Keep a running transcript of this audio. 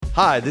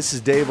Hi, this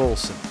is Dave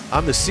Olson.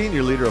 I'm the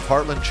senior leader of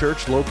Heartland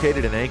Church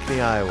located in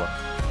Ankeny, Iowa.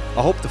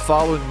 I hope the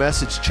following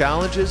message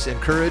challenges,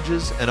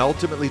 encourages, and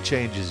ultimately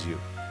changes you.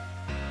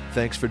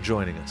 Thanks for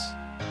joining us.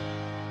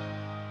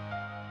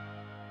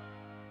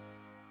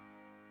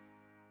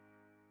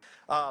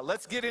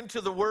 Let's get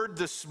into the Word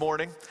this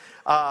morning.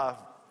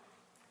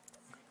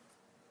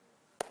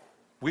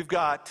 We've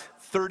got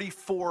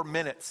 34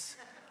 minutes,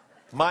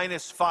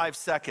 minus 5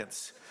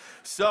 seconds.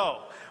 So,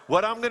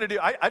 what I'm going to do,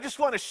 I just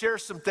want to share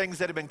some things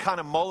that have been kind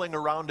of mulling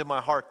around in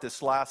my heart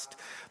this last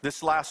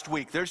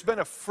week. There's been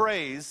a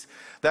phrase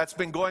that's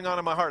been going on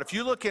in my heart. If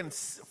you look in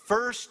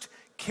 1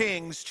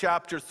 Kings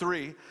chapter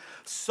 3,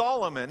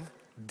 Solomon,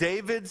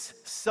 David's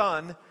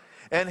son,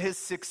 and his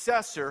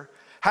successor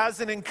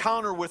has an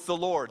encounter with the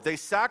Lord. They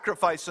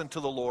sacrifice unto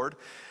the Lord.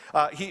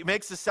 He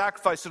makes a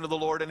sacrifice unto the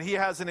Lord, and he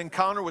has an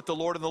encounter with the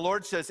Lord, and the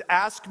Lord says,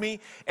 ask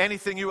me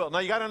anything you will. Now,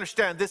 you got to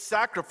understand, this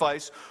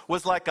sacrifice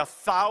was like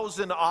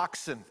 1,000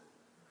 oxen.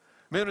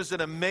 I mean, it was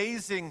an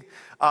amazing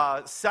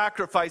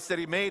sacrifice that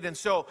he made, and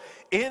so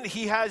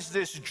he has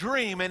this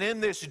dream, and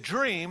in this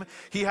dream,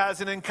 he has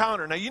an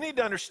encounter. Now, you need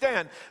to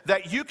understand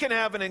that you can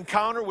have an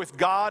encounter with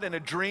God in a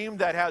dream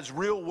that has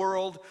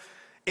real-world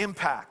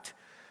impact.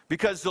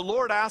 Because the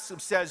Lord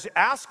says,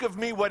 ask of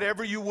me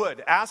whatever you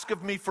would. Ask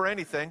of me for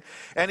anything.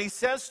 And he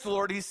says to the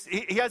Lord,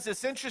 he has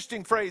this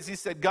interesting phrase. He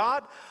said,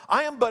 God,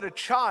 I am but a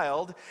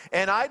child,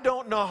 and I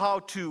don't know how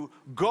to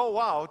go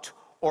out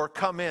or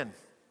come in.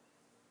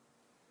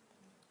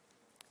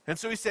 And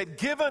so he said,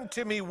 give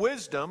unto me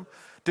wisdom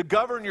to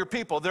govern your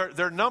people.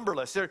 They're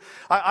numberless.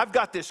 I've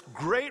got this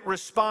great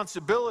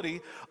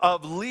responsibility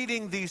of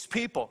leading these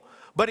people.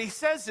 But he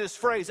says this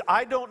phrase,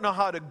 I don't know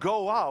how to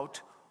go out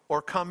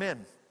or come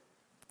in.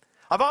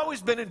 I've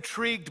always been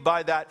intrigued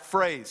by that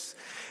phrase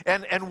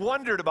and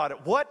wondered about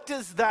it. What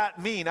does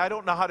that mean? I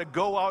don't know how to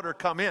go out or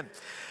come in.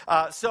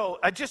 So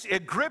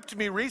it gripped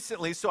me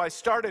recently, so I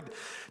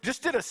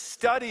did a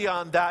study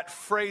on that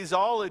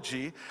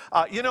phraseology.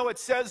 It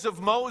says of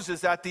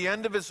Moses at the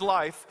end of his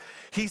life,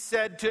 he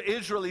said to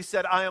Israel, he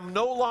said, I am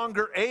no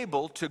longer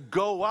able to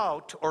go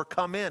out or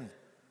come in.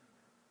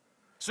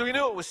 So he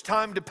knew it was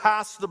time to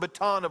pass the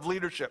baton of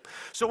leadership.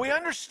 So we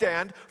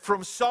understand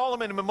from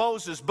Solomon and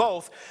Moses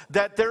both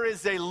that there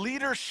is a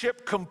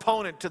leadership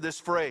component to this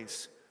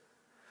phrase.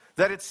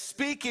 That it's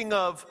speaking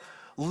of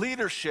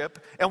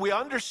leadership, and we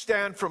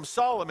understand from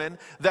Solomon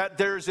that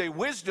there's a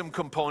wisdom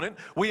component.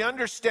 We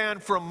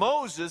understand from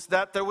Moses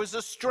that there was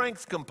a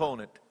strength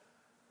component.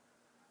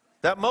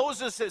 That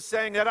Moses is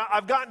saying that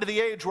I've gotten to the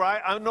age where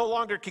I no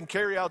longer can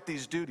carry out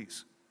these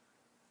duties.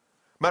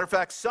 Matter of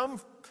fact,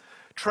 some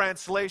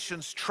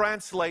translations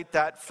translate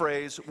that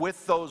phrase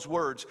with those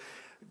words,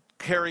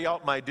 carry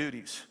out my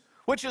duties,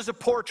 which is a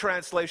poor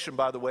translation,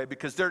 by the way,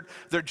 because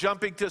they're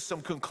jumping to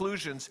some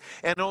conclusions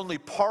and only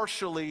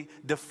partially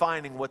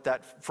defining what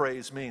that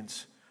phrase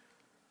means.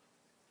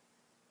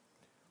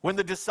 When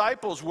the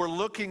disciples were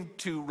looking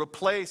to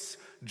replace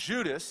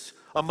Judas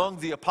among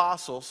the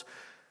apostles,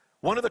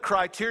 one of the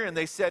criterion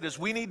they said is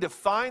we need to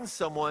find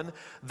someone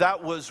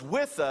that was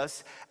with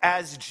us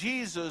as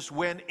Jesus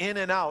went in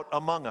and out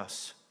among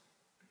us.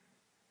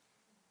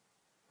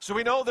 So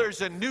we know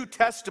there's a New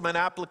Testament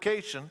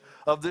application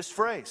of this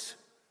phrase.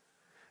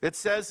 It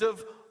says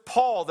of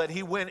Paul that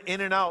he went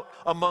in and out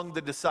among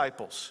the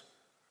disciples.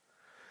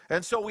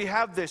 And so we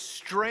have this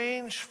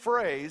strange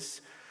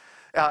phrase.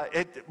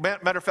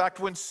 Matter of fact,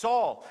 when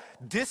Saul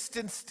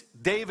distanced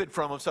David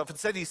from himself and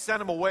said he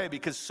sent him away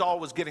because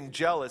Saul was getting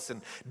jealous,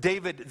 and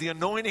the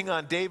anointing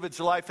on David's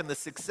life and the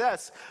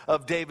success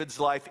of David's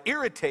life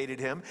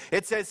irritated him,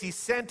 it says he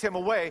sent him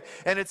away,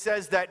 and it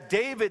says that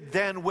David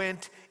then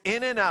went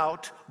in and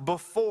out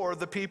before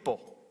the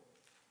people.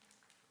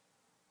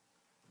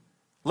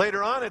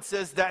 Later on it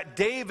says that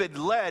David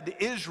led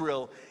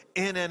Israel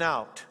in and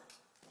out.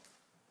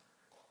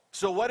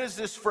 So what does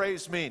this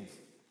phrase mean?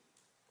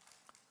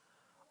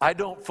 I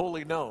don't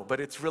fully know, but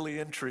it's really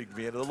intrigued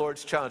me, and the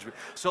Lord's challenged me.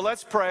 So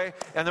let's pray,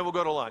 and then we'll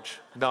go to lunch.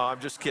 No, I'm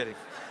just kidding.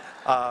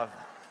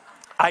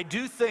 I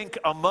do think,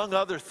 among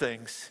other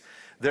things,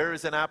 there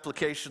is an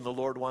application the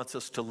Lord wants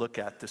us to look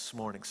at this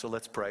morning. So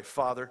let's pray.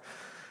 Father,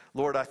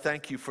 Lord, I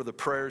thank you for the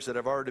prayers that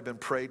have already been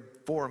prayed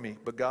for me.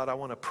 But God, I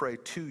want to pray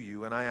to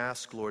you, and I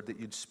ask, Lord, that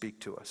you'd speak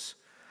to us.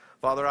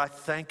 Father, I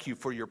thank you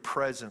for your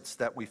presence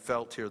that we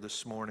felt here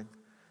this morning.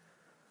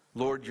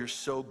 Lord, you're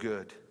so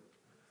good.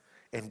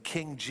 And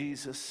King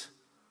Jesus,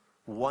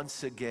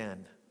 once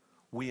again,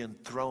 we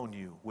enthrone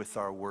you with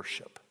our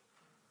worship.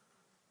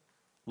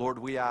 Lord,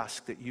 we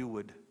ask that you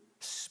would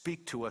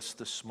speak to us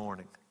this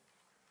morning.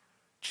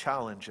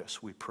 Challenge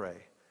us, we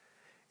pray.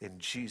 In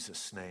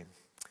Jesus' name,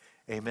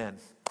 amen.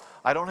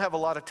 I don't have a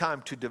lot of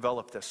time to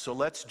develop this, so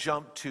let's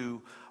jump to,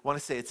 I want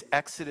to say it's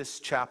Exodus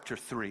chapter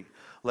 3.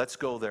 Let's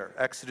go there,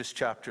 Exodus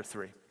chapter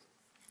 3.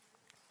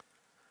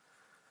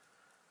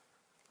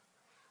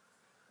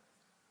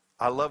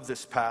 I love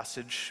this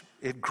passage.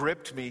 It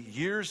gripped me.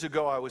 Years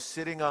ago, I was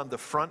sitting on the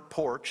front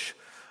porch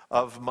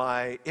of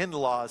my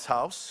in-laws'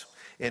 house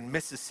in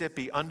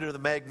Mississippi under the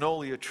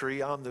magnolia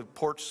tree on the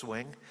porch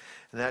swing,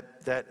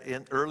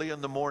 and early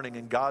in the morning,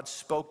 and God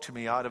spoke to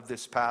me out of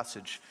this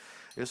passage.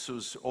 This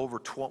was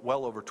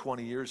well over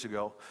 20 years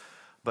ago,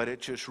 but it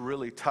just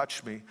really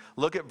touched me.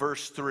 Look at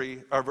verse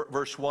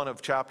 1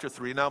 of chapter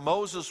 3. Now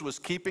Moses was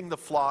keeping the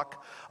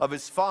flock of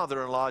his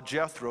father-in-law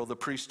Jethro, the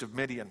priest of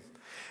Midian.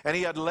 And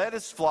he had led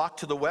his flock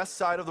to the west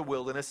side of the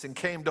wilderness and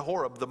came to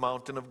Horeb, the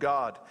mountain of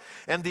God.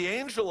 And the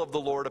angel of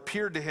the Lord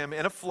appeared to him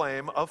in a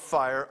flame of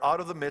fire out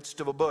of the midst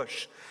of a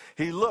bush.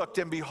 He looked,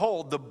 and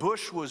behold, the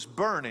bush was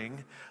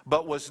burning,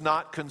 but was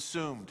not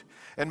consumed.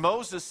 And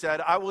Moses said,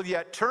 I will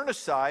yet turn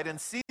aside and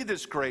see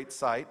this great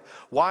sight,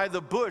 why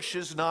the bush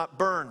is not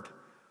burned.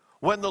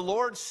 When the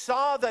Lord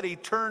saw that he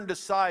turned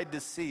aside to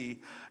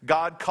see,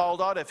 God called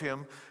to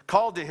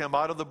him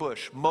out of the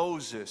bush,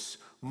 Moses,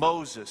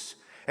 Moses.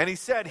 And he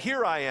said,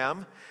 Here I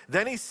am.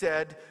 Then he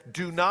said,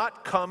 Do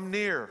not come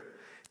near.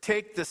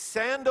 Take the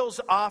sandals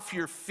off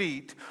your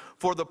feet,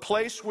 for the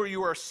place where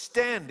you are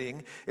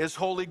standing is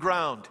holy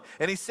ground.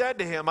 And he said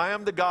to him, I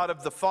am the God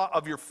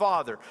of your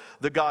father,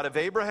 the God of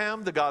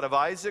Abraham, the God of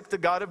Isaac, the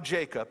God of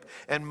Jacob.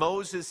 And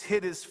Moses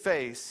hid his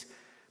face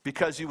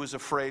because he was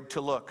afraid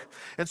to look.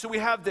 And so we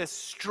have this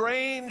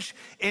strange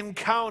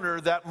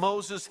encounter that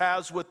Moses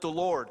has with the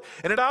Lord.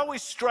 And it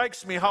always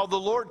strikes me how the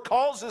Lord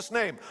calls his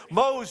name,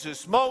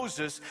 Moses,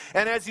 Moses.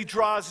 And as he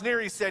draws near,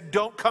 he said,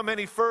 don't come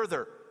any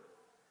further.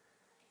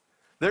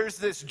 There's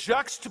this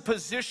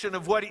juxtaposition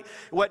of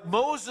what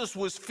Moses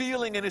was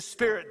feeling in his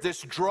spirit,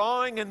 this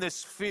drawing and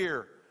this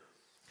fear.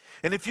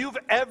 And if you've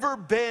ever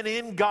been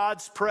in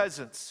God's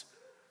presence,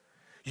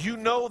 you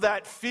know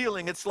that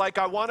feeling. It's like,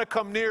 I want to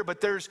come near,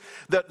 but there's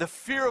the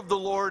fear of the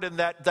Lord and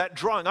that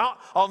drawing.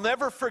 I'll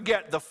never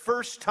forget the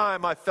first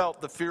time I felt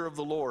the fear of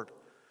the Lord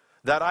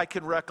that I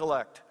can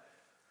recollect.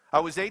 I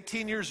was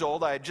 18 years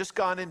old. I had just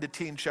gone into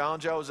Teen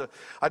Challenge.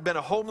 I'd been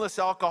a homeless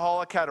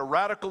alcoholic, had a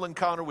radical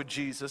encounter with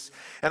Jesus,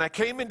 and I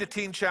came into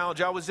Teen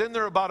Challenge. I was in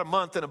there about a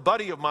month, and a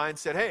buddy of mine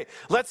said, hey,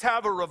 let's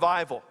have a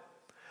revival.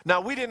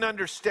 Now, we didn't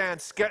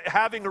understand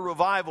having a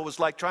revival was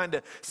like trying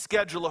to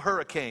schedule a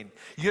hurricane.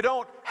 You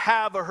don't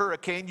have a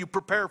hurricane, you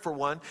prepare for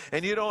one,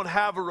 and you don't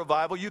have a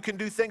revival. You can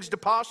do things to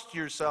posture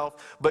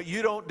yourself, but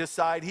you don't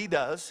decide, he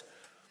does.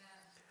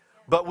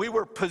 But we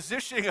were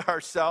positioning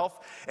ourselves,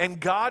 and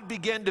God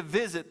began to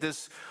visit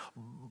this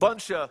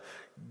bunch of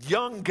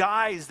young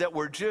guys that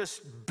were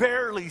just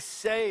barely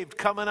saved,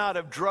 coming out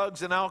of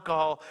drugs and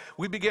alcohol.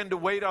 We began to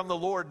wait on the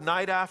Lord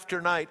night after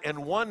night,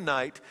 and one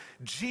night,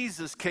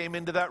 Jesus came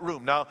into that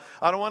room. Now,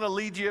 I don't want to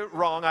lead you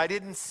wrong. I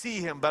didn't see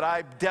him, but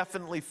I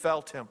definitely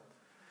felt him.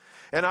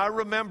 And I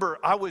remember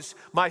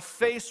my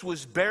face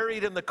was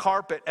buried in the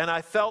carpet, and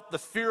I felt the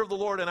fear of the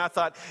Lord, and I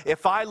thought,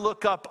 if I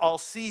look up, I'll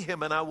see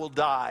him and I will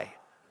die.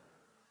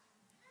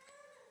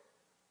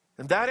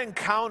 And that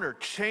encounter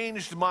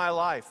changed my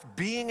life,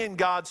 being in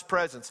God's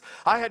presence.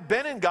 I had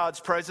been in God's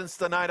presence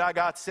the night I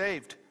got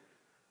saved.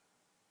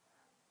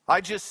 I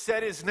just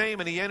said his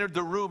name and he entered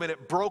the room, and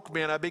it broke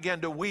me, and I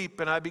began to weep,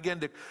 and I began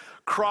to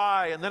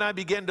cry, and then I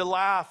began to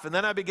laugh, and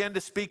then I began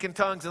to speak in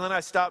tongues, and then I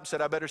stopped and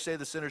said, I better say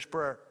the sinner's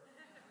prayer.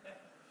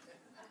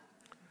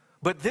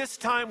 But this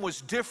time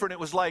was different. It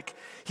was like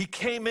he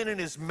came in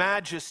his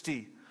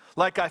majesty,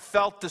 like I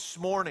felt this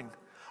morning.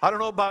 I don't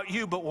know about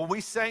you, but when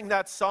we sang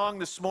that song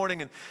this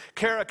morning and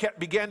Kara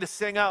began to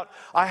sing out,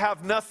 I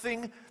have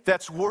nothing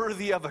that's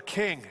worthy of a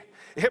king,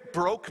 it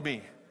broke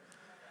me.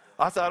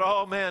 I thought,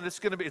 oh man, it's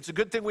a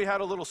good thing we had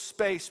a little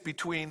space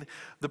between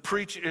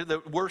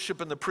the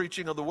worship and the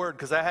preaching of the word,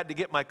 because I had to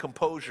get my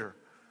composure.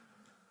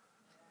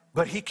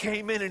 But he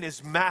came in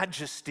his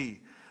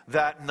majesty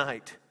that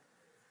night.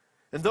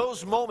 In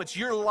those moments,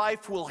 your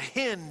life will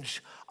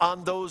hinge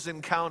on those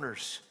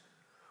encounters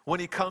when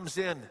he comes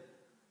in.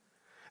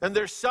 And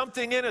there's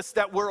something in us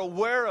that we're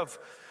aware of,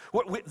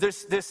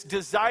 this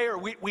desire.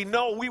 We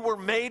know we were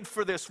made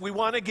for this. We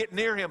want to get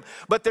near him.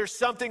 But there's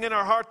something in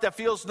our heart that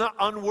feels not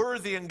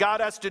unworthy, and God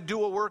has to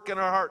do a work in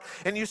our heart.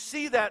 And you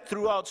see that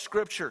throughout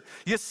Scripture.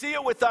 You see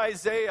it with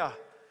Isaiah.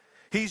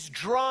 He's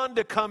drawn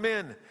to come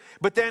in,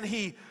 but then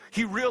he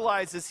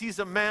realizes he's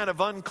a man of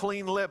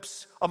unclean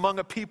lips among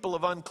a people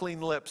of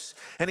unclean lips.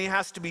 And he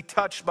has to be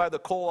touched by the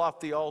coal off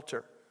the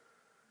altar.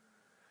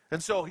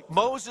 And so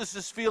Moses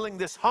is feeling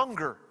this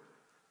hunger.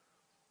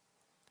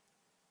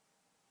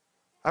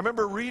 I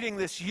remember reading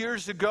this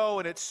years ago,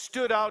 and it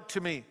stood out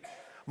to me.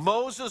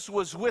 Moses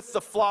was with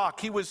the flock.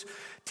 He was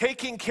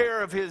taking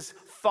care of his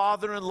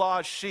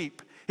father-in-law's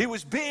sheep. He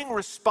was being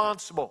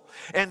responsible,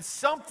 and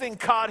something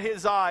caught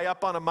his eye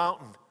up on a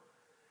mountain.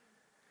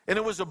 And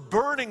it was a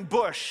burning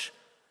bush.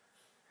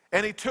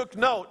 And he took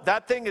note,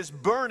 that thing is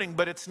burning,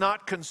 but it's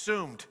not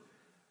consumed.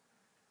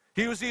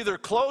 He was either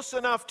close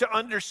enough to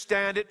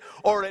understand it,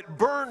 or it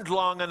burned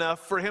long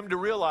enough for him to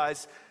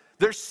realize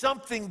there's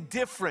something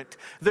different.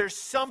 There's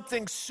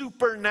something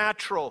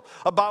supernatural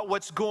about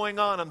what's going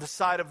on the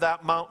side of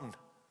that mountain.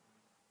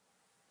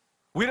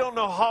 We don't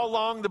know how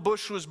long the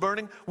bush was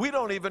burning. We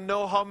don't even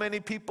know how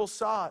many people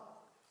saw it.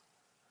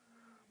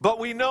 But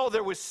we know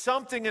there was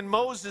something in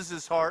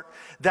Moses' heart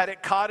that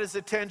it caught his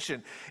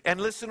attention. And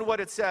listen to what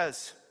it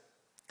says.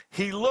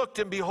 He looked,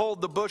 and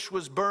behold, the bush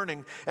was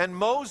burning. And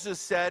Moses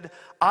said,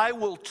 I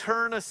will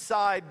turn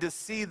aside to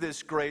see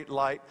this great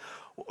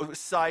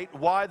sight,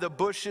 why the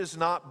bush is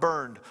not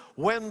burned.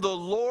 When the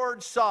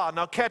Lord saw,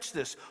 now catch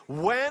this,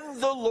 when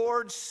the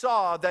Lord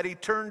saw that he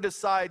turned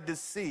aside to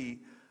see,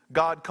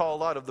 God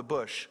called out of the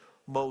bush,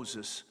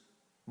 Moses,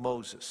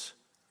 Moses.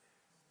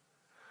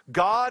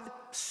 God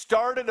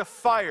started a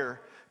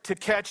fire to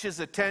catch his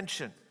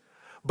attention,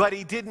 but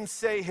he didn't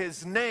say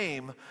his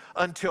name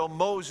until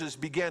Moses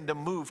began to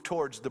move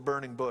towards the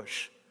burning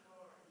bush.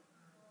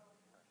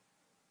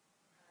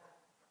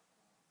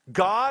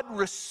 God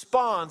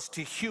responds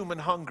to human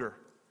hunger.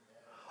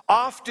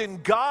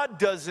 Often God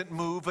doesn't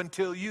move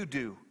until you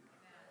do.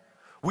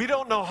 We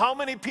don't know how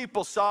many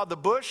people saw the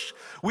bush.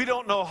 We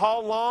don't know how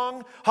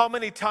long, how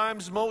many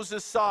times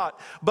Moses saw it.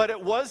 But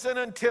it wasn't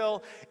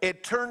until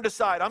it turned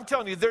aside. I'm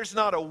telling you, there's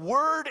not a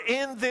word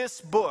in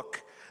this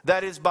book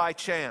that is by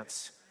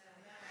chance.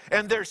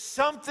 And there's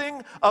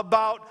something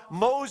about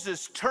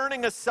Moses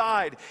turning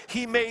aside.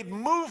 He made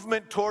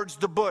movement towards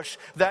the bush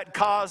that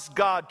caused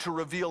God to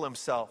reveal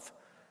himself.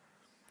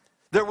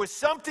 There was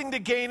something to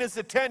gain his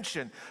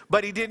attention,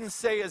 but he didn't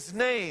say his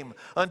name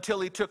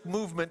until he took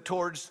movement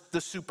towards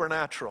the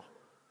supernatural.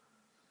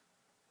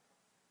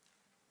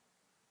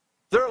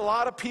 There are a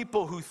lot of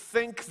people who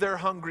think they're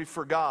hungry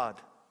for God,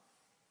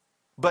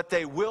 but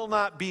they will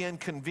not be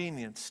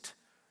inconvenienced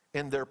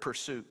in their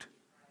pursuit.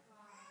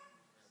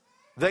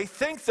 They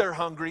think they're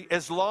hungry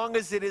as long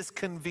as it is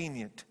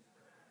convenient.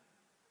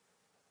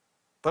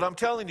 But I'm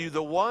telling you,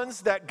 the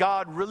ones that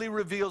God really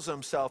reveals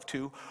himself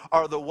to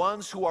are the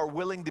ones who are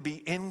willing to be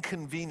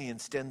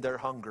inconvenienced in their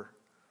hunger.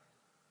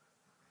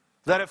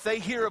 That if they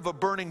hear of a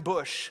burning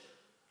bush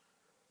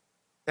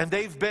and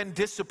they've been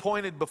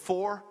disappointed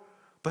before,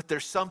 but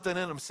there's something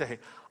in them say,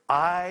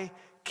 I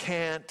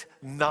can't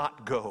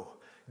not go,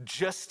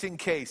 just in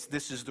case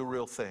this is the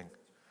real thing.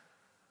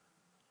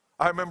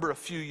 I remember a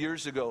few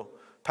years ago,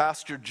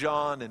 Pastor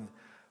John and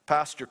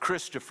Pastor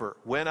Christopher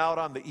went out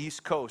on the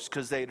East Coast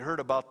because they'd heard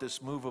about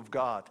this move of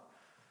God.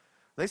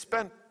 They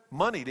spent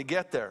money to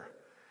get there,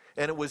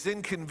 and it was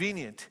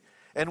inconvenient.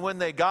 And when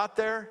they got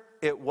there,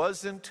 it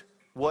wasn't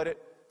what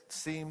it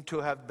seemed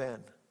to have been.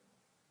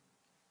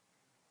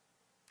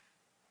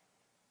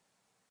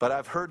 But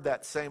I've heard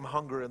that same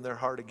hunger in their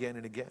heart again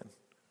and again.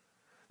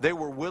 They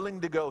were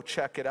willing to go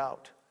check it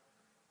out.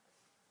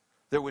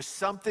 There was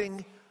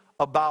something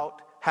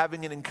about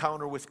having an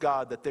encounter with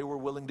God that they were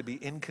willing to be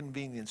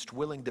inconvenienced,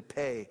 willing to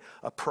pay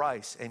a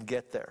price and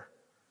get there.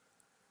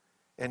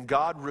 And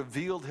God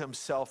revealed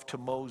himself to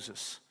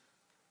Moses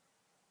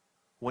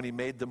when he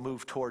made the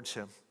move towards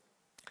him.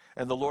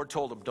 And the Lord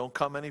told him, don't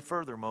come any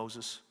further,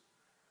 Moses.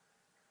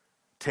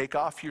 Take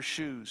off your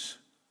shoes.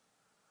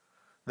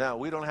 Now,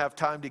 we don't have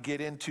time to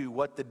get into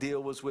what the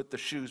deal was with the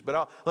shoes,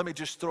 but let me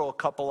just throw a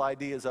couple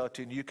ideas out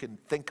to you, and you can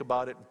think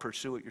about it and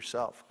pursue it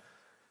yourself.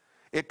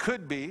 It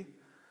could be,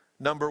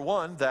 number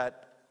one,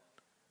 that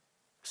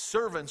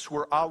servants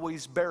were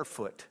always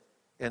barefoot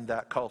in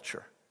that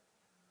culture.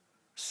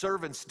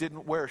 Servants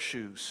didn't wear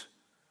shoes.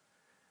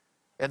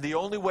 And the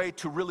only way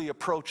to really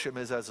approach him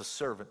is as a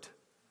servant.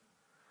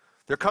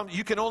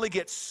 You can only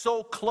get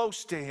so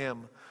close to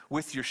him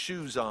with your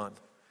shoes on.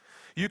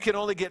 You can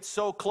only get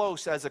so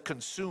close as a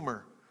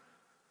consumer.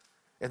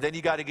 And then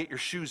you got to get your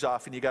shoes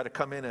off and you got to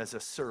come in as a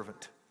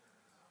servant.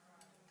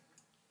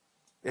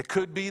 It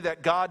could be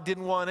that God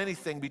didn't want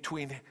anything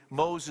between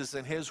Moses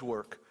and his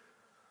work.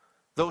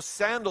 Those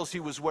sandals he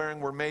was wearing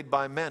were made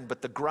by men,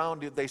 but the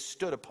ground they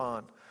stood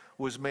upon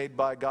was made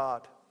by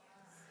God.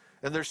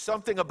 And there's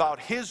something about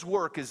his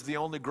work is the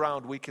only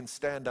ground we can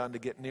stand on to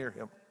get near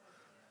him.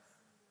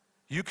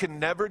 You can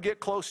never get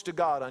close to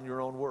God on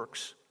your own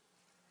works.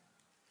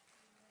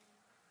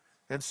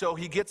 And so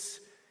he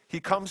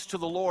comes to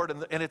the Lord,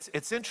 and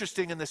it's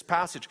interesting in this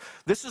passage.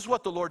 This is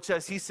what the Lord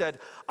says. He said,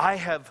 I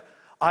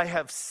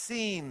have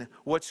seen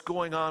what's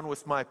going on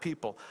with my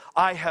people.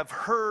 I have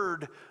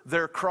heard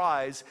their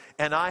cries,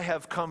 and I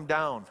have come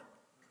down.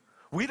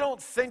 We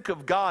don't think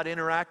of God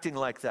interacting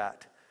like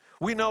that.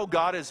 We know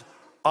God is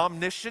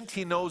omniscient.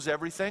 He knows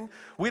everything.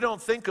 We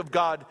don't think of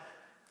God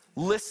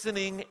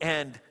listening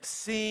and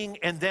seeing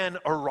and then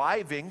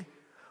arriving.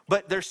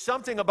 But there's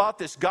something about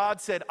this.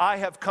 God said, I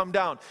have come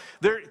down.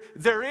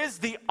 There is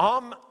the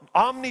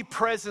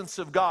omnipresence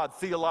of God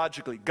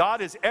theologically.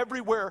 God is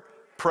everywhere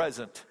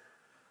present.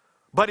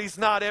 But he's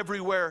not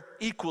everywhere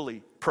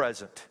equally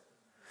present.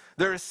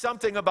 There is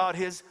something about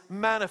his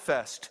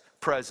manifest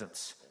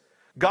presence.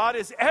 God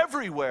is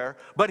everywhere,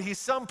 but he's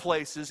some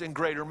places in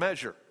greater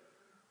measure.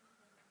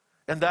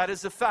 And that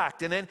is a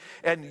fact. And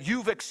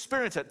you've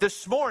experienced it.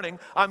 This morning,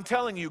 I'm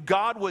telling you,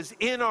 God was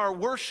in our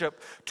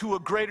worship to a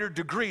greater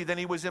degree than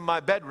he was in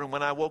my bedroom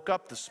when I woke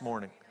up this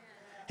morning.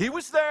 He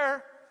was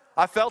there.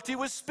 I felt he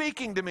was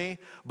speaking to me,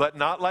 but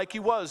not like he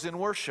was in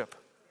worship.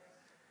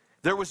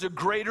 There was a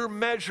greater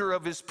measure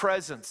of his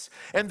presence.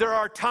 And there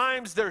are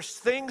times, there's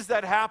things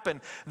that happen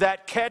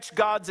that catch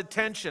God's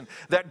attention,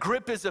 that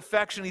grip his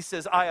affection. He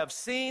says, I have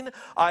seen,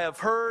 I have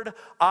heard,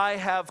 I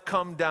have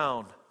come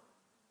down.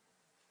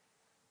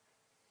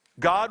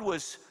 God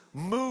was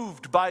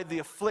moved by the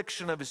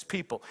affliction of his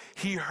people.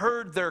 He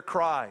heard their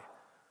cry.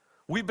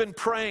 We've been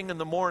praying in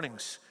the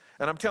mornings.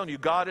 And I'm telling you,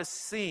 God has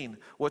seen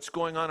what's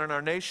going on in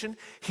our nation.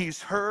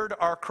 He's heard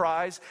our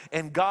cries,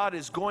 and God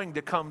is going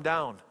to come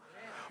down.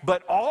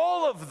 But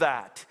all of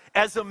that,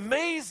 as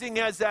amazing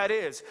as that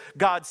is,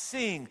 God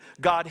seeing,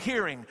 God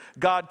hearing,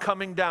 God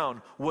coming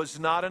down, was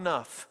not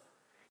enough.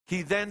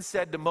 He then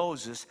said to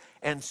Moses,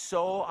 and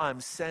so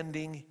I'm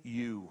sending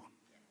you.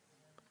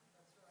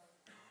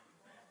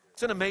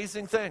 It's an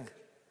amazing thing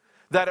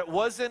that it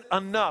wasn't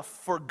enough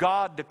for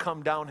God to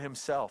come down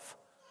himself.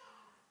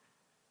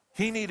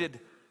 He needed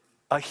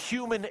a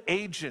human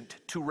agent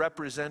to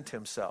represent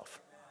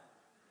himself.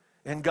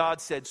 And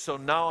God said, so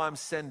now I'm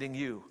sending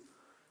you.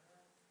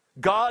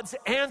 God's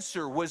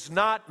answer was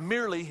not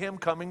merely him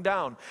coming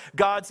down.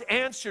 God's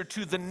answer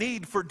to the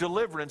need for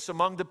deliverance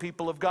among the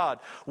people of God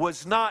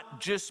was not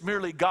just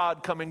merely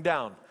God coming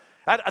down.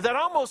 That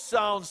almost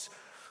sounds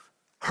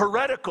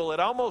heretical.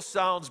 It almost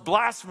sounds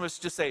blasphemous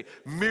to say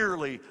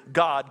merely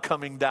God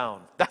coming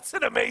down. That's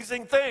an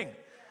amazing thing.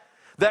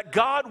 That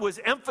God was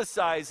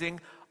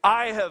emphasizing,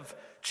 I have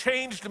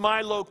changed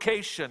my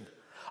location.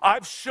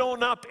 I've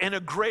shown up in a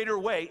greater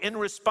way in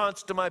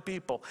response to my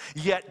people.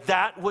 Yet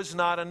that was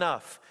not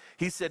enough.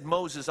 He said,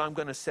 Moses, I'm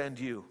going to send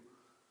you.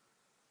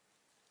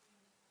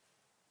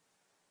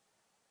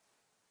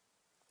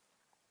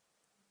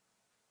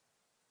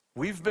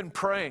 We've been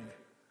praying.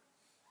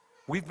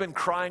 We've been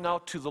crying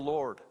out to the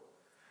Lord.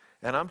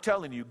 And I'm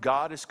telling you,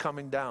 God is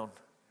coming down.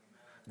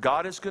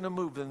 God is going to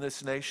move in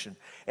this nation.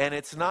 And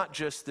it's not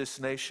just this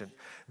nation.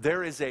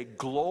 There is a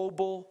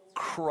global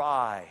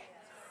cry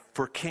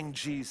for King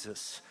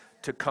Jesus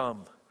to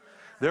come.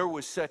 There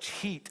was such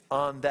heat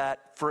on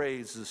that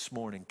phrase this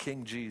morning,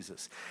 King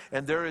Jesus.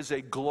 And there is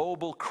a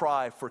global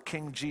cry for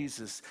King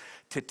Jesus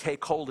to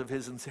take hold of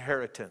his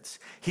inheritance.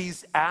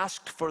 He's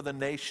asked for the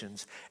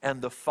nations, and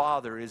the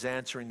Father is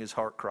answering his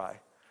heart cry.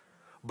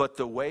 But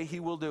the way he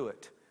will do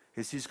it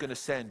is he's going to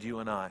send you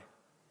and I.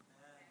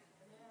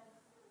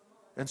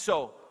 And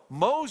so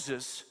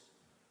Moses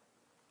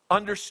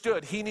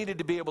understood he needed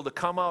to be able to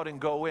come out and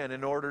go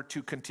in order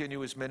to continue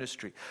his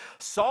ministry.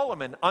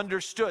 Solomon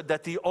understood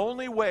that the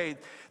only way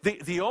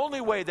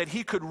that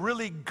he could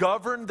really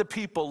govern the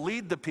people,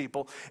 lead the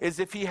people, is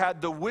if he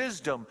had the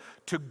wisdom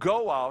to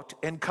go out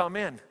and come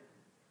in.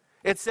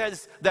 It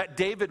says that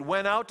David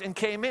went out and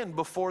came in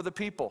before the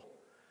people.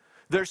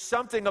 There's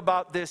something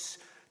about this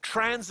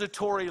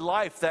transitory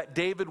life that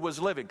David was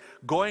living,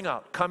 going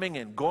out, coming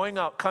in, going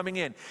out, coming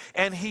in.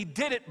 And he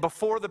did it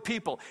before the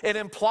people. It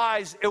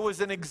implies it was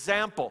an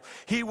example.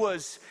 He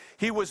was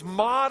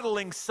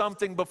modeling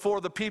something before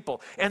the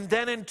people. And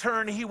then in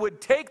turn, he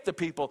would take the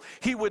people,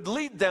 he would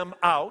lead them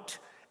out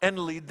and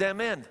lead them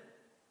in.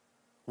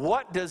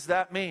 What does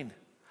that mean?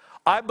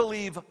 I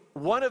believe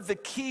one of the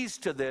keys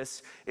to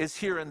this is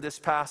here in this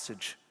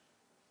passage.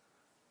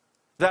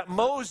 That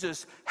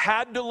Moses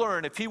had to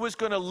learn if he was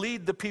going to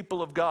lead the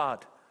people of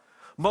God.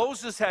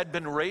 Moses had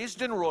been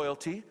raised in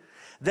royalty,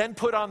 then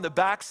put on the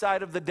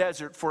backside of the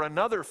desert for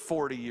another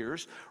 40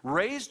 years,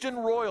 raised in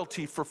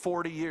royalty for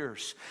 40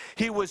 years.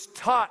 He was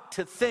taught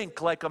to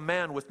think like a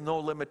man with no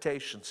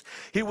limitations.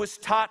 He was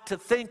taught to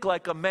think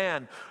like a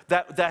man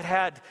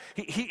that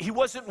he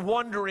wasn't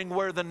wondering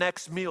where the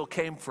next meal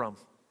came from.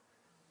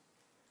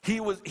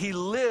 He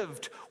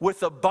lived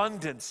with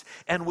abundance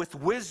and with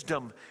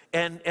wisdom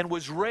and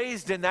was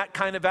raised in that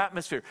kind of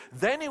atmosphere.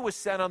 Then he was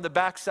sent on the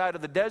backside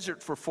of the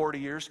desert for 40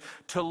 years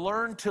to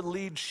learn to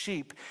lead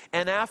sheep.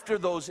 And after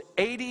those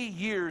 80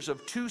 years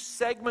of 2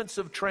 segments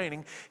of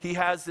training, he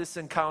has this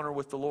encounter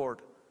with the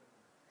Lord.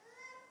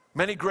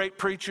 Many great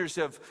preachers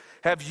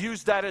have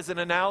used that as an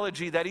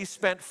analogy that he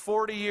spent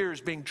 40 years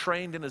being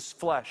trained in his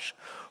flesh,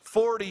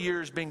 40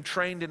 years being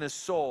trained in his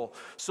soul,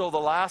 so the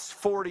last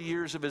 40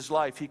 years of his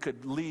life he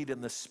could lead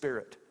in the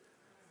Spirit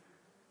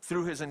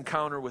through his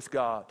encounter with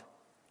God.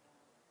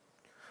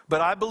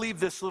 But I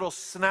believe this little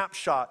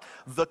snapshot,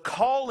 the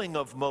calling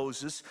of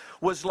Moses,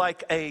 was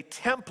like a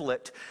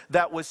template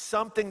that was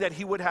something that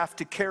he would have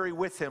to carry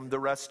with him the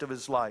rest of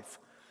his life.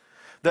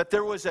 That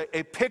there was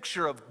a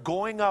picture of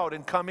going out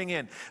and coming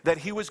in that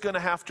he was going to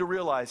have to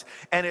realize.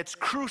 And it's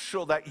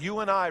crucial that you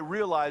and I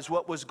realize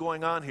what was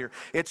going on here.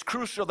 It's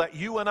crucial that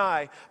you and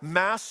I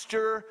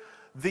master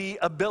the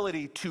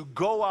ability to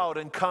go out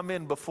and come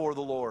in before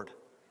the Lord.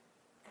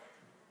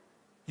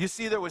 You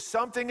see, there was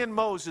something in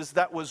Moses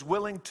that was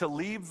willing to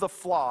leave the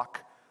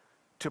flock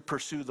to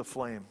pursue the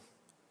flame.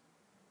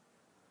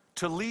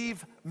 To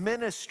leave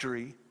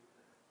ministry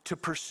to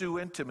pursue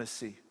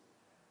intimacy.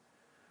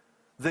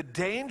 The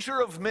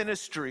danger of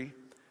ministry,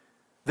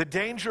 the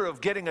danger of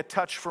getting a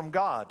touch from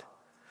God,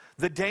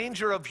 the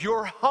danger of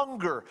your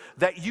hunger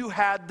that you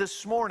had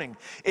this morning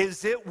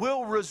is it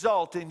will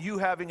result in you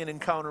having an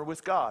encounter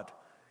with God.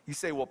 You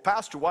say, well,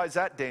 Pastor, why is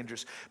that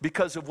dangerous?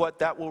 Because of what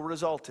that will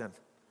result in.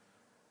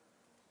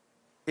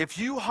 If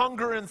you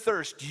hunger and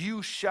thirst,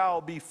 you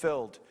shall be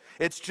filled.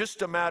 It's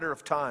just a matter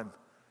of time.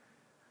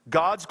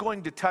 God's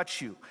going to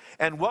touch you.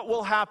 And what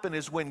will happen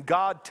is when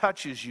God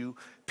touches you,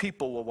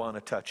 people will want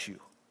to touch you.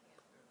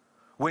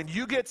 When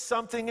you get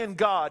something in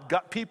God,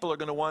 people are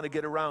going to want to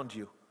get around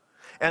you.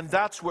 And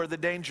that's where the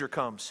danger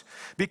comes.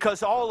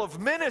 Because all of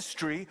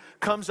ministry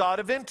comes out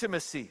of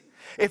intimacy.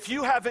 If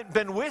you haven't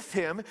been with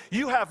Him,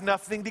 you have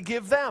nothing to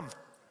give them.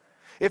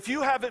 If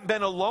you haven't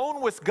been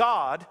alone with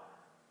God,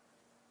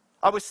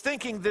 I was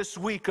thinking this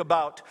week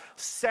about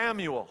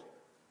Samuel.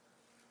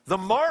 The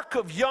mark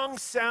of young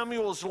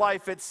Samuel's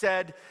life, it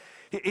said,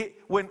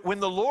 when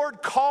the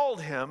Lord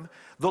called him,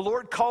 the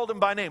Lord called him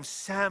by name,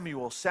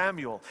 Samuel,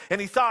 Samuel. And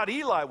he thought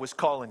Eli was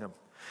calling him.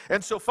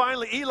 And so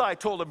finally Eli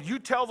told him, you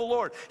tell the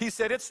Lord. He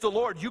said, it's the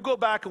Lord. You go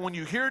back, and when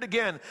you hear it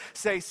again,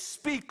 say,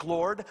 speak,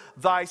 Lord,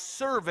 thy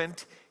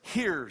servant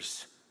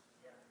hears.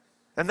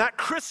 And that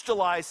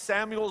crystallized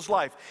Samuel's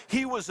life.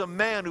 He was a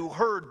man who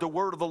heard the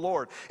word of the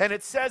Lord. And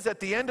it says at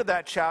the end of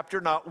that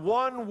chapter, not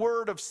one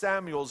word of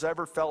Samuel's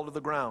ever fell to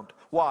the ground.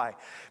 Why?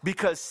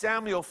 Because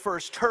Samuel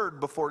first heard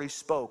before he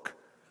spoke.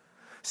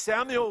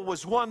 Samuel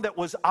was one that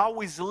was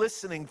always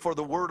listening for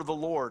the word of the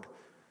Lord.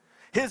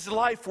 His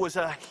life was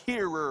a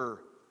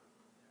hearer.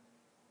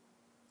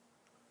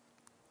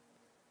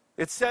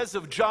 It says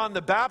of John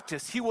the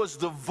Baptist, he was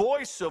the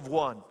voice of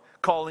one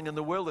calling in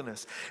the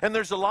wilderness. And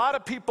there's a lot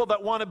of people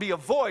that want to be a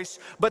voice,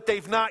 but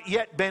they've not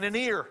yet been an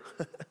ear.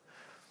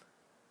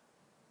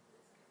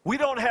 We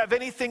don't have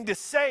anything to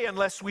say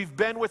unless we've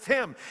been with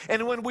Him.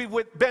 And when we've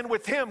been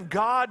with Him,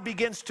 God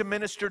begins to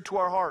minister to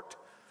our heart.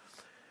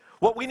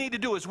 What we need to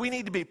do is we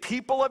need to be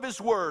people of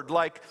His Word,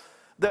 like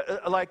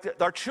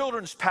our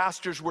children's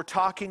pastors were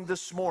talking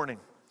this morning.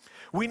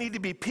 We need to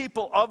be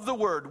people of the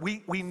Word.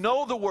 We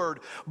know the Word,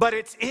 but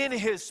it's in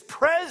His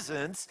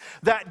presence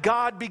that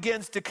God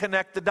begins to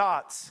connect the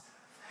dots.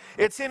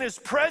 It's in His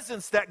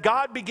presence that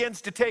God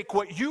begins to take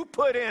what you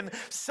put in,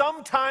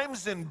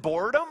 sometimes in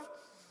boredom.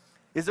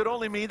 Is it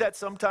only me that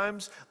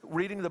sometimes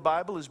reading the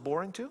Bible is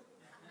boring to?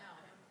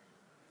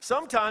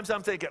 Sometimes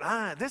I'm thinking,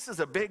 this is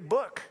a big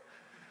book.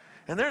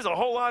 And there's a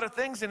whole lot of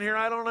things in here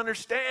I don't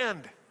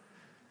understand.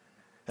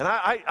 And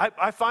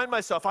I find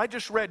myself, I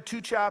just read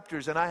 2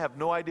 chapters and I have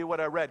no idea what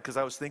I read because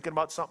I was thinking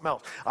about something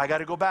else. I got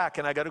to go back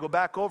and I got to go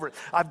back over it.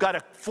 I've got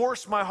to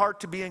force my heart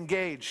to be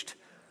engaged.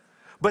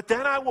 But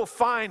then I will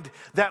find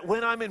that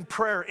when I'm in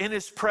prayer, in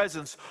His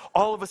presence,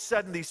 all of a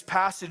sudden these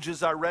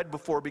passages I read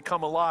before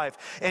become alive.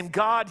 And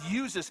God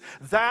uses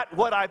that,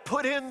 what I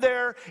put in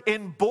there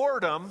in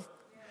boredom,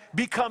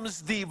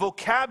 becomes the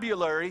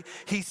vocabulary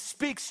He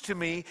speaks to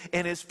me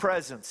in His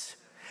presence.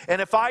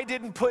 And if I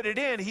didn't put it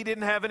in, He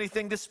didn't have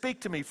anything to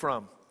speak to me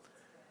from.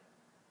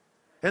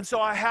 And so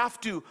I have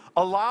to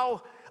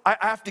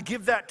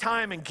give that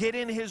time and get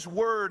in His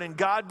Word, and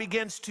God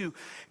begins to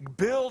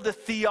build a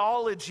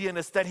theology in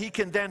us that He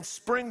can then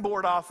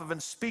springboard off of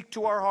and speak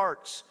to our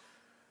hearts.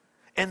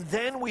 And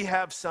then we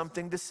have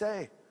something to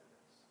say.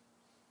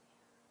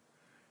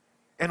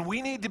 And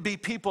we need to be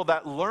people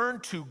that learn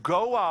to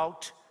go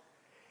out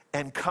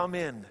and come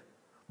in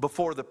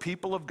before the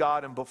people of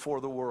God and before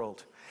the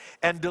world,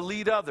 and to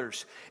lead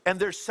others. And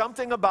there's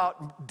something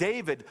about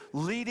David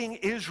leading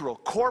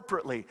Israel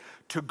corporately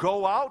to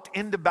go out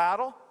into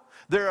battle.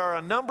 There are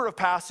a number of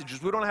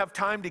passages. We don't have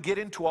time to get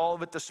into all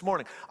of it this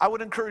morning. I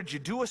would encourage you,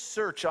 do a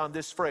search on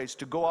this phrase,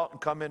 to go out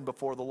and come in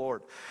before the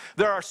Lord.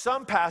 There are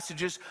some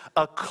passages,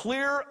 a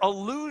clear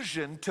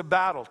allusion to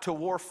battle, to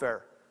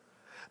warfare,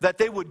 that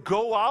they would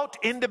go out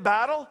into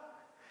battle.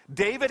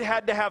 David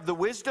had to have the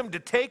wisdom to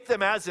take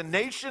them as a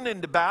nation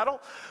into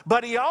battle,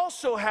 but he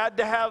also had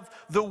to have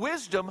the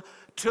wisdom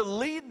to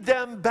lead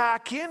them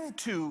back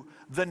into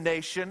the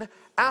nation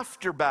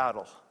after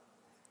battle.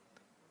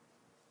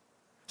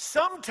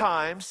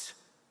 Sometimes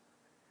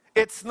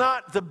it's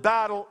not the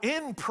battle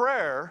in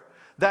prayer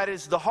that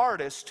is the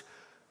hardest.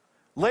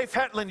 Leif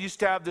Hetland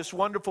used to have this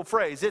wonderful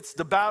phrase, it's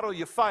the battle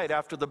you fight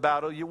after the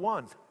battle you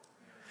won.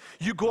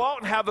 You go out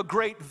and have a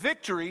great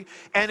victory,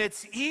 and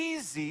it's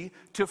easy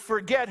to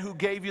forget who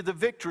gave you the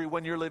victory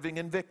when you're living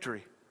in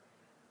victory.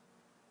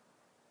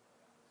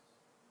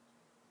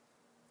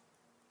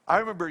 I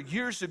remember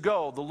years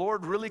ago, the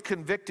Lord really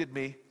convicted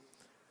me.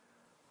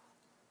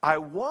 I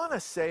want to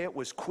say it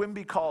was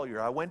Quimby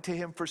Collier. I went to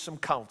him for some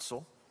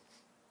counsel,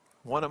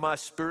 one of my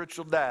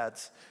spiritual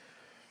dads,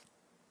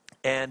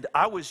 and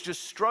I was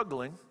just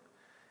struggling.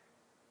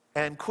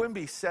 And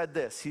Quimby said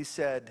this. He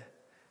said,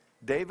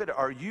 David,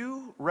 are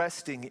you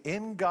resting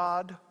in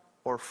God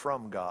or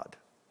from God?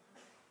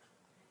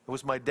 It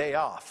was my day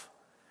off.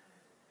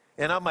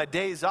 And on my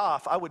days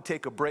off, I would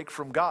take a break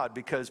from God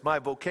because my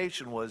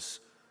vocation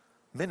was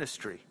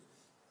ministry.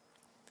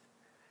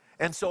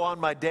 And so on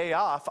my day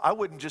off, I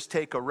wouldn't just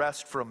take a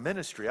rest from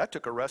ministry. I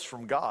took a rest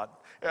from God.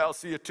 Yeah, I'll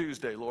see you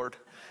Tuesday, Lord.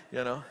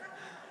 You know.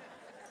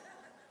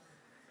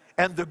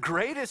 And the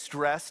greatest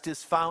rest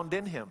is found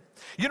in Him.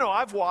 You know,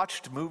 I've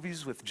watched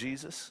movies with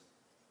Jesus.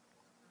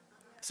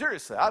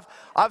 Seriously,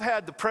 I've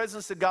had the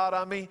presence of God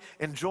on me,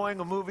 enjoying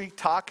a movie,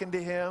 talking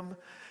to him.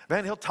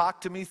 Man, he'll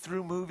talk to me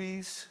through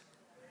movies.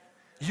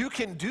 You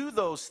can do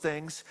those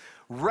things.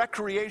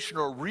 Recreation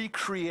or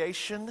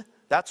recreation,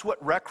 that's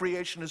what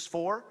recreation is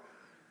for.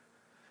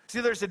 See,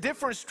 there's a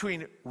difference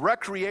between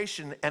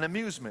recreation and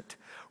amusement.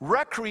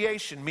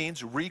 Recreation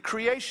means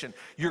recreation.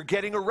 You're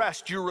getting a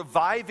rest. You're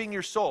reviving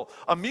your soul.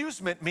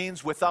 Amusement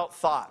means without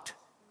thought.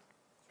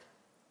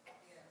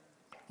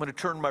 I'm going to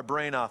turn my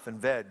brain off and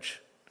veg.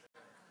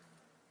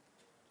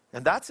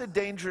 And that's a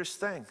dangerous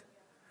thing,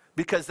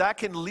 because that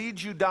can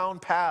lead you down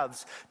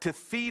paths to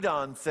feed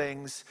on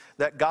things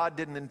that God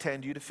didn't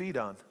intend you to feed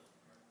on.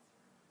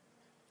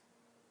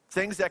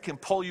 Things that can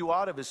pull you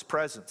out of his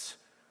presence.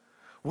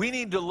 We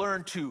need to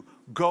learn to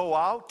go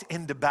out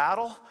into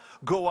battle,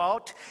 go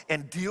out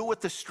and deal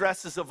with the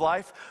stresses of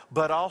life,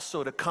 but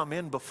also to come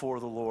in before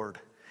the Lord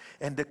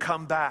and to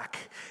come back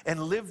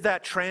and live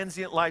that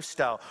transient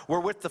lifestyle.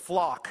 We're with the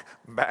flock.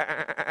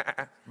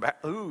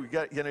 Ooh,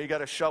 you got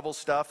to shovel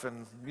stuff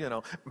and,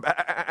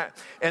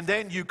 and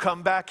then you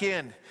come back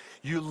in.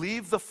 You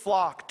leave the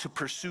flock to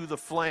pursue the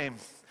flame.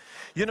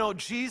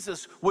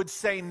 Jesus would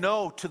say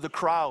no to the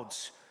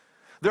crowds.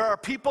 There are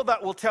people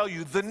that will tell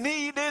you the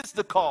need is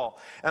the call.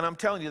 And I'm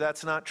telling you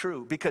that's not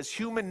true, because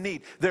human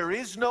need, there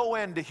is no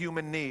end to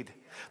human need.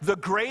 The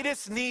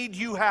greatest need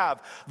you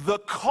have, the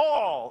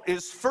call,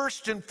 is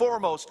first and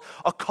foremost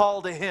a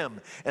call to him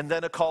and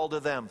then a call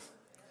to them.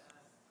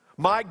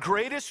 My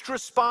greatest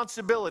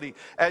responsibility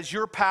as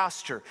your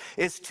pastor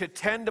is to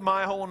tend to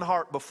my own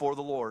heart before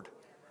the Lord.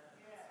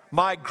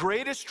 My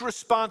greatest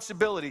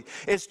responsibility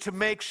is to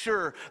make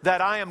sure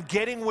that I am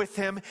getting with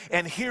him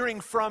and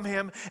hearing from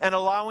him and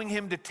allowing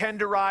him to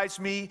tenderize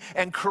me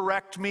and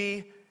correct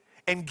me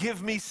and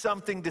give me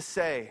something to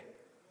say.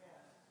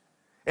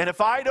 And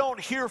if I don't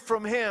hear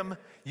from him,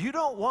 you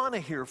don't want to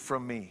hear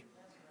from me.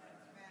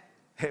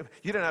 You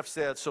didn't have to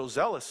say that so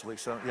zealously.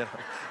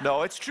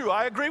 No, it's true.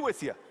 I agree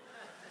with you.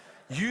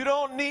 You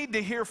don't need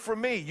to hear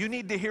from me. You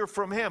need to hear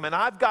from him. And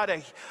I've got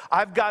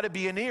to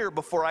be an ear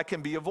before I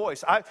can be a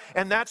voice.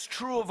 And that's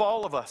true of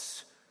all of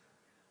us.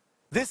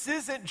 This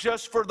isn't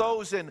just for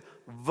those in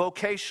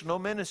vocational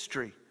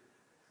ministry.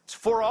 It's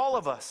for all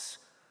of us.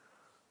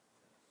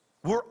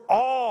 We're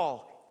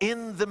all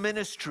in the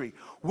ministry.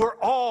 We're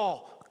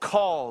all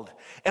called.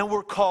 And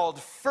we're called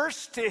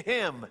first to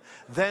him,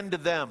 then to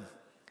them.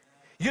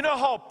 You know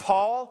how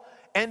Paul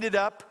ended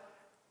up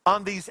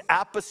on these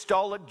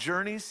apostolic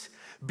journeys,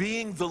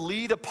 being the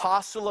lead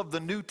apostle of the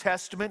New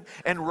Testament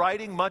and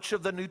writing much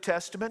of the New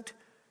Testament?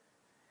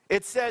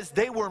 It says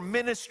they were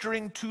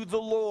ministering to the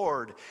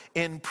Lord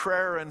in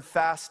prayer and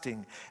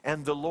fasting,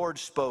 and the Lord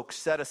spoke,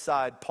 set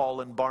aside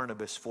Paul and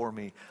Barnabas for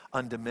me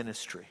unto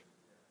ministry.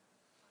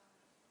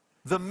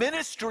 The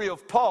ministry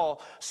of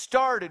Paul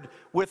started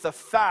with a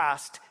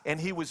fast, and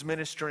he was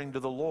ministering to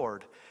the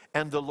Lord,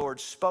 and the Lord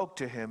spoke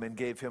to him and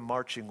gave him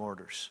marching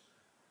orders.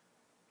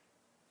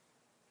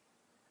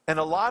 And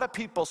a lot of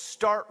people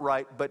start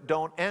right but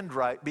don't end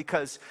right,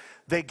 because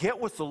they get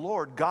with the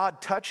Lord,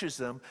 God touches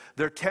them,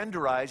 they're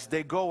tenderized,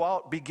 they go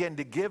out, begin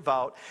to give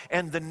out,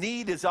 and the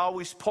need is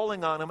always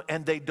pulling on them,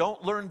 and they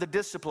don't learn the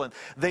discipline.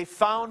 They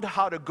found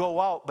how to go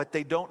out, but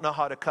they don't know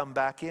how to come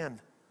back in.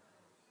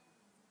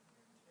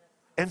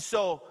 And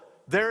so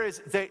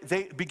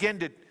they begin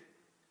to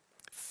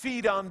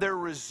feed on their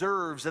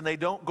reserves, and they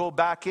don't go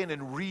back in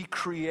and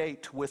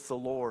recreate with the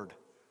Lord,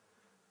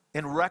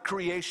 in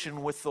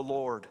recreation with the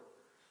Lord,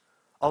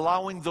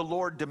 allowing the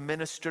Lord to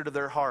minister to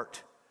their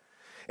heart.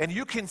 And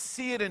you can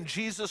see it in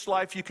Jesus'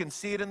 life. You can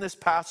see it in this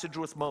passage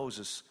with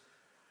Moses.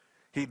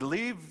 He'd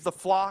leave the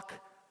flock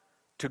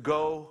to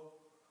go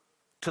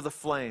to the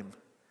flame.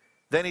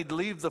 Then he'd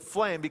leave the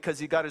flame because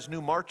he got his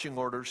new marching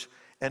orders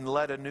and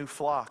led a new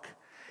flock.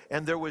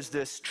 And there was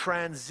this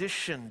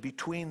transition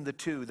between the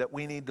two that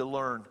we need to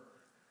learn.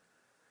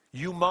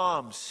 You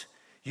moms,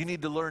 you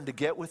need to learn to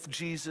get with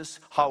Jesus,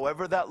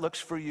 however that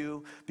looks for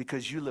you,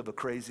 because you live a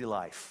crazy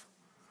life.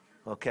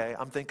 Okay,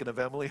 I'm thinking of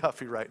Emily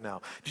Huffey right now.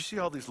 Do you see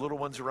all these little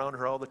ones around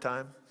her all the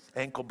time?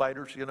 Ankle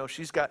biters,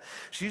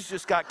 she's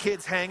just got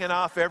kids hanging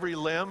off every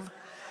limb.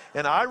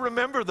 And I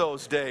remember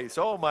those days.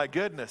 Oh my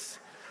goodness.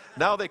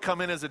 Now they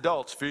come in as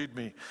adults, feed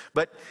me.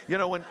 But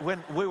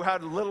when we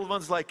had little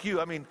ones like you,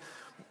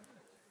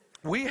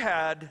 we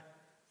had,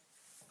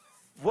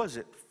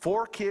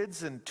 4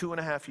 kids in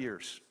 2.5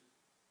 years.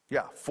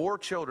 Yeah, 4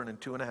 children in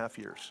 2.5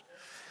 years.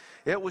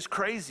 It was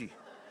crazy.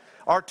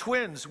 Our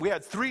twins, we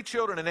had 3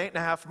 children in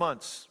 8.5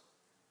 months.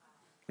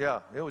 Yeah,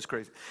 it was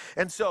crazy.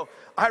 And so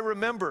I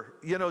remember,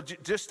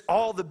 just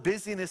all the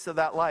busyness of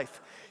that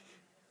life.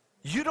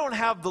 You don't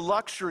have the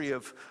luxury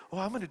of,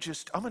 I'm going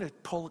to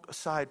pull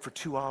aside for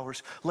 2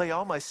 hours, lay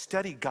all my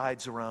study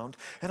guides around,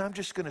 and I'm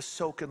just going to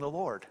soak in the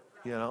Lord.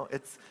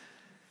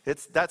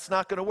 That's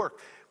not going to work.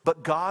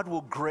 But God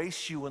will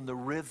grace you in the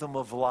rhythm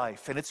of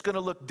life, and it's going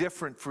to look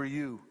different for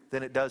you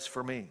than it does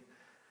for me.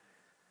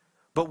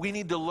 But we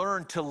need to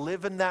learn to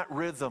live in that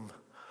rhythm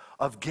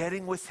of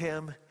getting with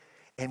him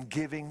and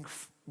giving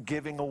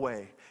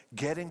away.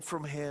 Getting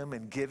from him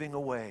and giving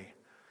away.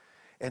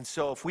 And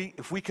so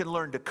if we can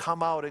learn to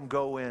come out and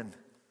go in,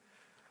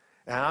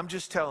 and I'm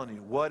just telling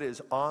you, what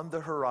is on the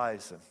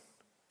horizon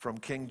from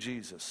King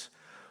Jesus,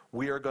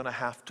 we are going to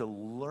have to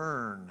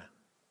learn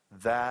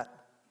that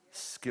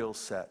skill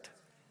set.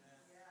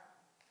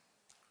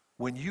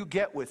 When you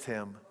get with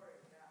him,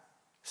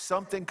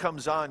 something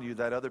comes on you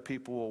that other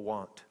people will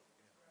want.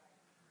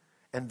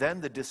 And then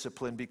the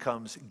discipline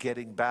becomes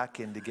getting back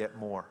in to get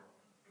more.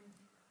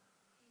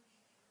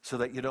 So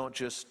that you don't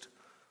just,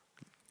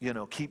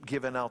 keep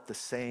giving out the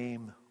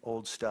same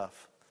old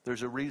stuff.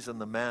 There's a reason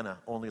the manna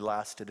only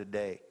lasted a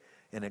day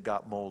and it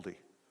got moldy.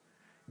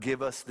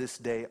 Give us this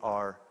day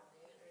our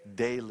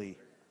daily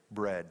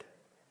bread.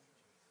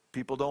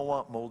 People don't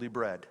want moldy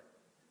bread.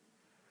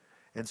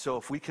 And so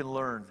if we can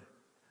learn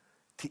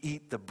to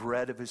eat the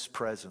bread of his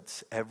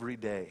presence every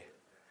day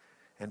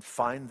and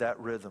find that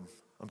rhythm,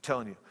 I'm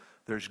telling you,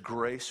 there's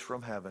grace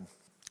from heaven.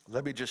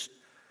 Let me just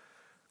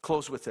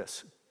close with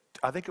this.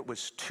 I think it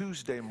was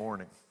Tuesday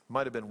morning,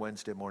 might have been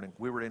Wednesday morning.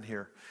 We were in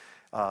here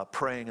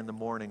praying in the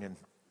morning, and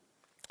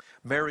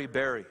Mary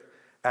Berry,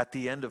 at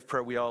the end of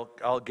prayer, we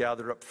all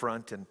gathered up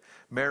front, and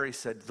Mary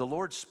said, the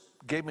Lord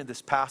gave me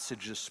this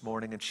passage this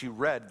morning, and she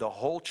read the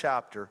whole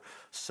chapter,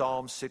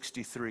 Psalm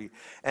 63.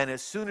 And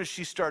as soon as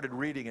she started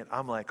reading it,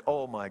 I'm like,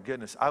 oh my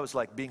goodness, I was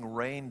like being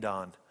rained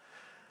on.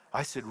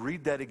 I said,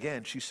 read that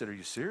again. She said, are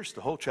you serious? The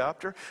whole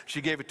chapter?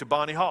 She gave it to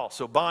Bonnie Hall.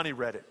 So Bonnie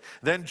read it.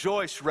 Then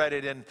Joyce read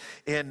it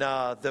in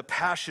the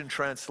Passion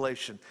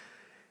Translation.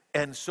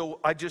 And so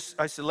I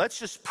said, let's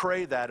just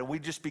pray that. And we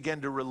just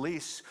began to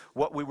release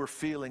what we were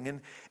feeling.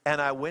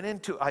 And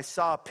I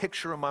saw a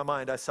picture in my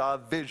mind. I saw a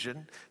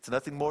vision. It's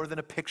nothing more than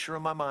a picture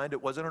in my mind.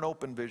 It wasn't an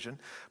open vision.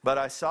 But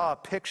I saw a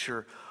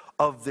picture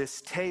of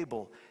this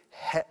table.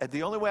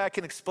 The only way I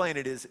can explain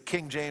it is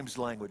King James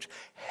language.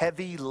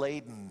 Heavy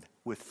laden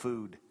with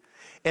food.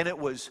 And it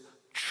was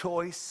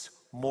choice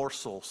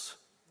morsels.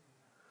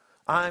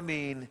 I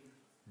mean,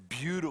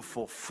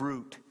 beautiful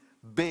fruit,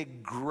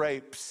 big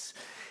grapes,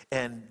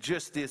 and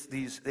just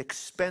these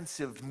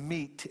expensive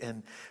meat,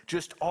 and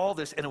just all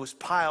this. And it was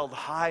piled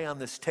high on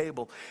this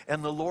table.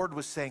 And the Lord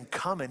was saying,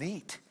 come and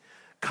eat.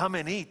 Come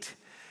and eat.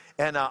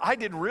 And I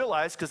didn't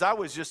realize, because I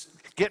was just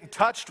getting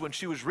touched when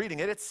she was reading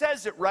it. It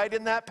says it right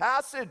in that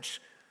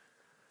passage,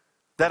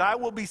 that I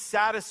will be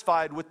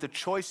satisfied with the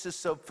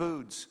choicest of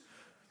foods.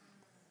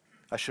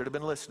 I should have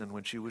been listening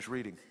when she was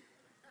reading.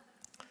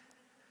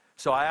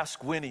 So I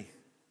asked Winnie,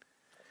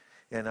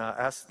 and I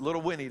asked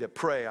little Winnie to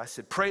pray. I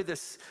said, pray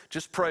this,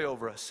 just pray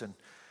over us. And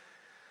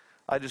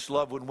I just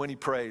love when Winnie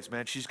prays,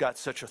 man. She's got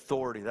such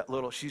authority.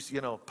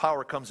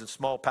 Power comes in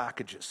small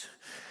packages.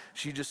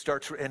 She just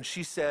starts, and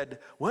she said,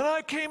 when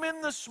I came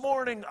in this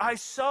morning, I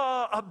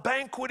saw a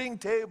banqueting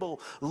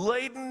table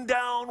laden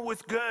down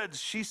with goods.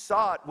 She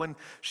saw it when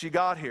she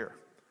got here.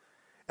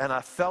 And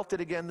I felt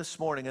it again this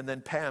morning. And then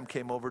Pam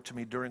came over to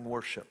me during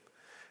worship.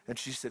 And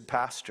she said,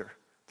 Pastor,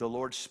 the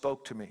Lord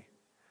spoke to me.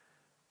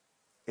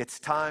 It's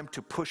time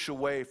to push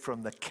away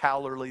from the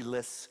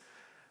calorie-less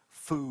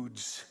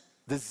foods,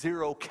 the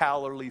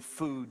zero-calorie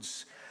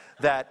foods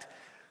that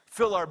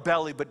fill our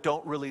belly but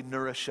don't really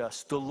nourish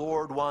us. The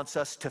Lord wants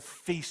us to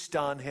feast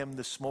on him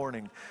this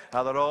morning.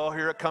 Now that,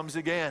 here it comes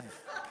again.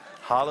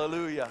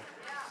 Hallelujah.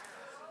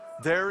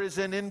 There is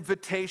an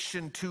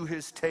invitation to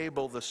his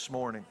table this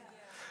morning.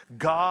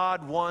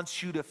 God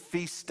wants you to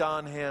feast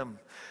on him.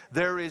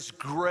 There is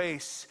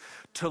grace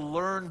to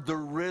learn the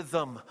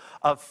rhythm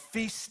of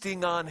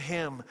feasting on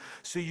him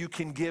so you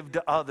can give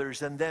to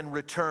others and then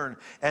return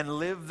and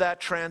live that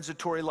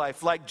transitory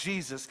life. Like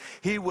Jesus,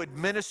 he would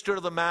minister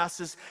to the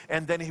masses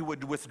and then he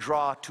would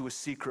withdraw to a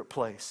secret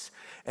place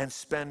and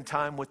spend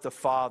time with the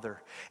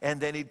Father.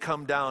 And then he'd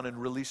come down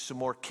and release some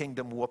more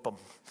kingdom whoop'em.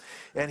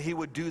 And he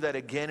would do that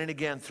again and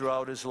again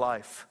throughout his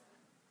life.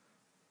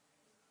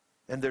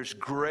 And there's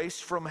grace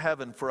from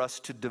heaven for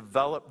us to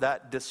develop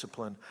that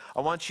discipline.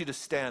 I want you to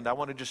stand. I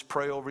want to just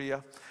pray over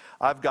you.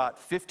 I've got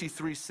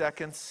 53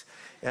 seconds,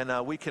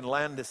 and we can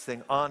land this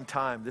thing on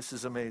time. This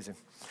is amazing.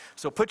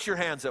 So put your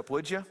hands up,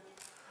 would you?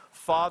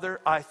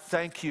 Father, I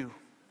thank you.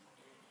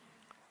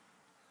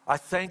 I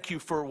thank you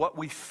for what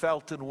we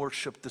felt in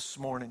worship this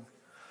morning.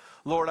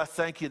 Lord, I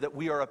thank you that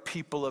we are a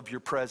people of your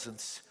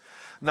presence.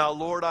 Now,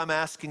 Lord, I'm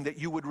asking that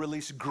you would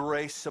release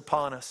grace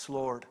upon us,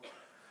 Lord.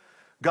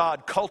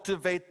 God,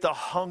 cultivate the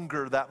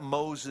hunger that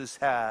Moses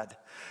had,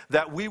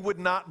 that we would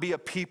not be a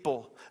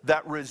people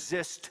that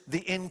resist the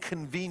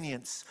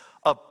inconvenience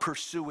of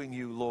pursuing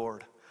you,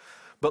 Lord.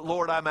 But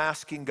Lord, I'm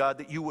asking, God,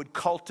 that you would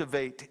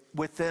cultivate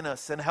within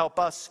us and help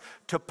us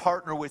to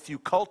partner with you,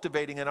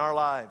 cultivating in our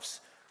lives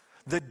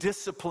the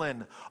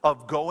discipline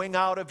of going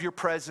out of your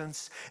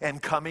presence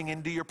and coming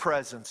into your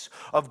presence,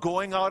 of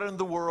going out in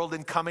the world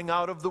and coming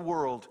out of the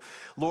world.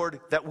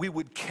 Lord, that we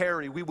would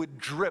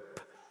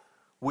drip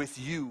with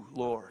you,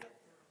 Lord.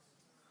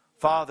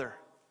 Father,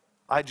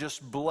 I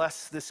just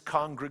bless this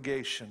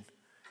congregation,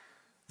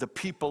 the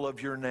people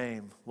of your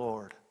name,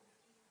 Lord.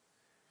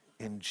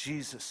 In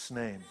Jesus'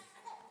 name,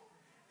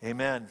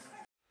 amen.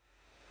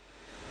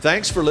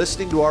 Thanks for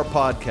listening to our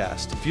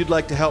podcast. If you'd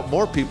like to help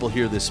more people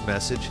hear this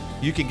message,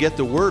 you can get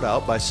the word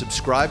out by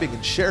subscribing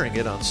and sharing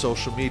it on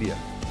social media.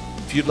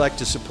 If you'd like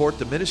to support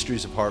the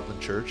ministries of Heartland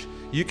Church,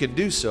 you can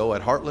do so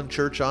at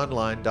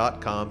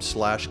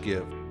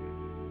heartlandchurchonline.com/give.